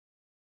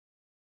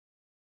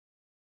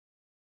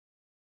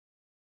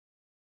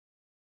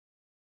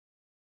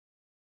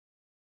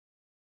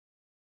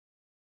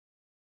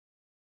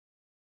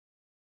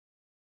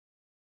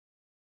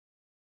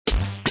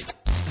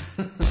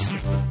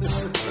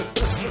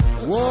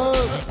What?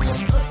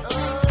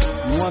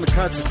 You wanna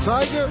catch a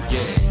tiger?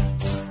 Yeah.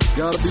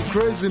 Gotta be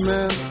crazy,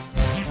 man.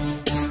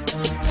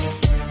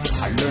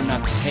 I learned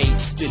not to hate,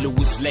 still it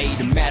was late.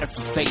 A matter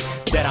for fate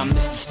that I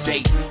missed the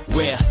state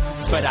where,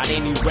 but at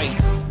any rate,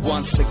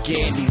 once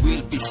again it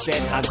will be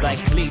said, as I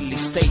clearly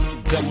state,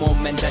 the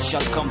moment that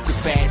shall come to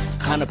pass.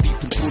 Kinda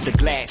peeping through the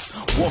glass,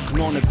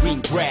 walking on the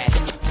green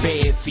grass,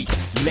 bare feet,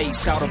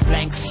 lace out a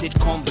blank, sit,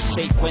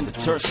 conversate when the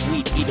thirst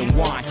sweet, eat and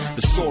wine.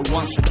 The soul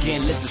once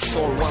again, let the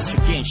soul once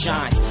again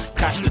shines.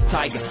 Catch the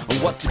tiger,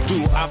 and what to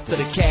do after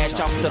the catch,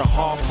 after the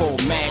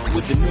hard-fought match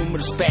with the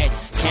numerous badge.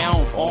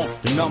 Count on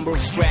the number of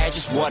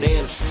scratches, what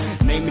else?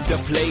 Name it the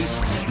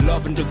place,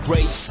 loving the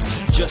grace,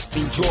 just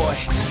enjoy.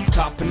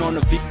 Topping on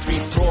a victory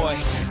Troy,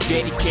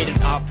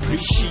 dedicated, I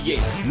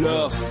appreciate.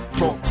 Love,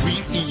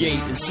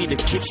 procreate, and see the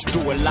kids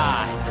do a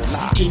lie.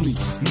 Any,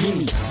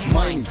 mini,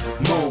 mine,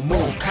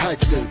 more, catch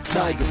the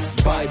tiger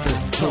by the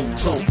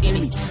toe.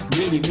 Any,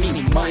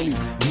 mini, mine,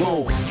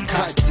 more,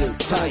 catch the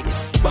tiger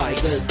by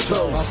the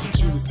toe.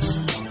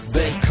 Opportunities,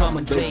 they come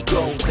and they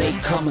go, they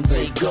come and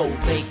they go,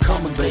 they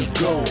come and they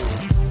go.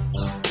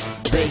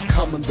 They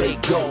come and they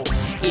go.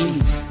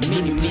 Any,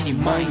 mini,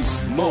 mine,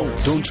 more.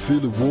 Don't you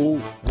feel it, whoa?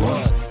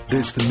 What?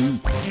 Destiny,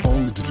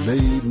 only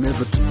delayed,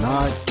 never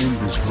denied. In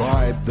this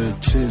ride, the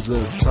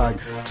chaser tiger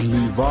to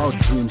live our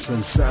dreams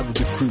and savage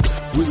the creep.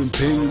 Willing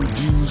paying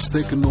dues,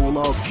 taking all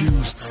our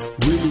cues,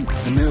 willing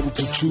and able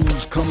to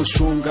choose. Coming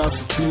strong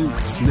as a team,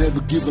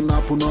 never giving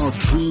up on our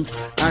dreams.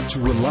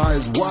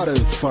 Actualize what I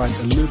find,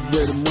 a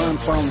liberated mind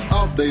found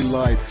out they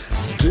lied.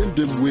 Dim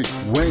weak,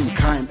 Wayne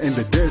kind, and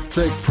they dare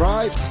take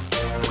pride.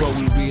 But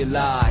we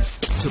realize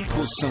to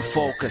put some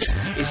focus,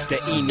 it's the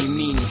eeny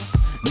meeny,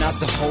 not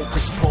the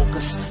hocus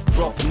pocus.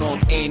 Dropping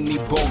on any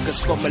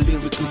bogus from a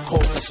lyrical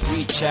corpus.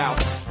 Reach out,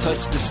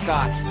 touch the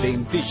sky, the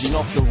envision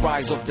of the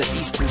rise of the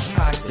eastern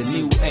skies. The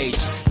new age,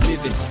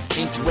 living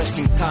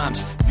interesting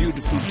times,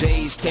 beautiful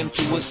days,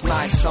 tempestuous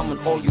nights. Summon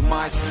all your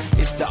minds,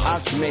 it's the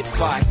ultimate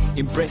fight.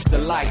 Embrace the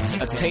light,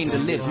 attain the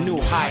live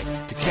new height.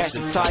 To catch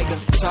the tiger,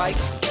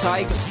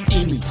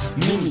 any,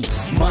 mini,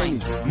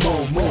 mine,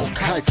 more,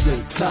 catch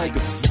the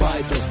tiger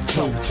by the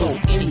toe.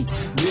 Any,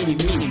 mini,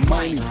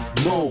 mine,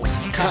 more,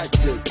 catch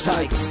the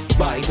tiger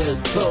by the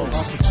toe.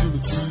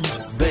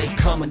 Opportunities, they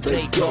come and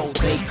they go,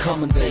 they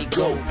come and they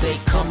go, they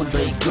come and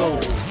they go.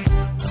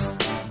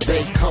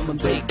 They come and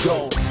they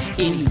go.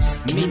 Any,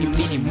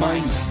 mini,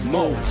 mine,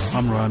 more.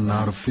 I'm running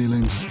out of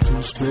feelings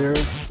to spare.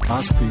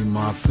 I speed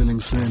my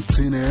feelings in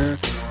thin air.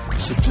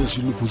 Suggest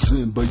you look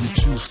within, but you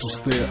choose to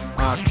stare.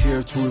 I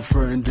care to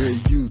refer and dare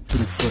you to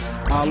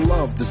refer. I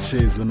love the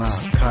chase and I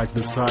catch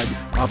the tiger.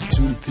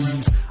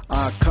 Opportunities,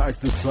 I catch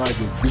the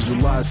tiger.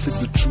 Visualize, seek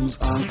the truth,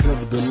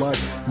 uncover the light.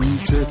 When you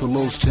take all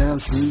those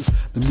chances,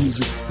 the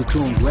music, the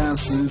tone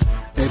glances,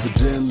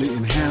 evidently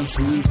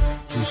enhances.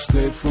 To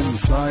stay from the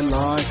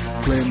sideline,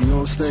 claim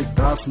your stake,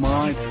 that's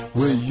mine.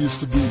 Where it used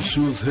to be,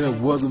 sure as hell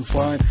wasn't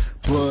fine.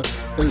 But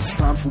it's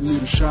time for me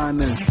to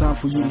shine, and it's time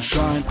for you to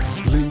shine.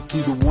 Link to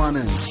the one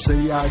and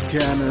say I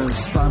can, and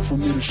it's time for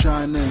me to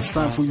shine, and it's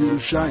time for you to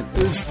shine.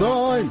 It's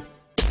time.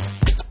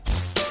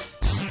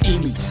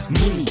 Any,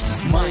 mini,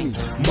 mine,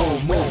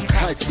 more,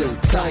 catch the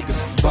tiger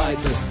by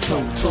the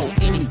toe.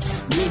 Any,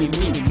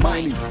 mini,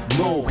 mine,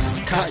 more,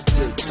 catch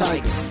the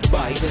tiger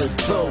by the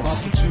toe.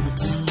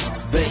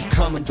 Opportunities, they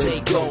come and they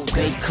go,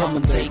 they come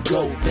and they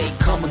go, they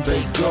come and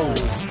they go.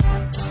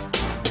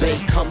 They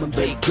come and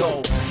they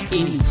go.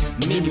 Any,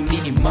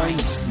 mini, mine,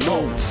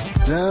 more.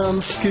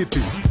 Damn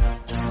Skippy,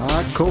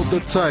 I caught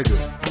the tiger.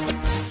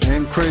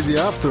 Ain't crazy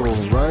after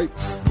all, right?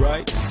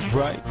 Right,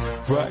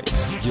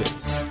 yeah,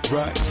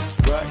 right.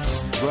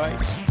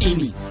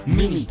 Any,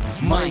 mini,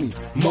 mine,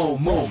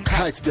 more,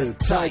 catch the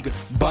tiger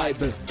by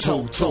the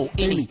toe.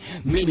 Any,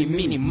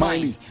 mini,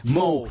 mine,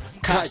 more,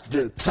 catch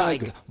the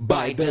tiger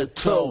by the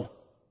toe.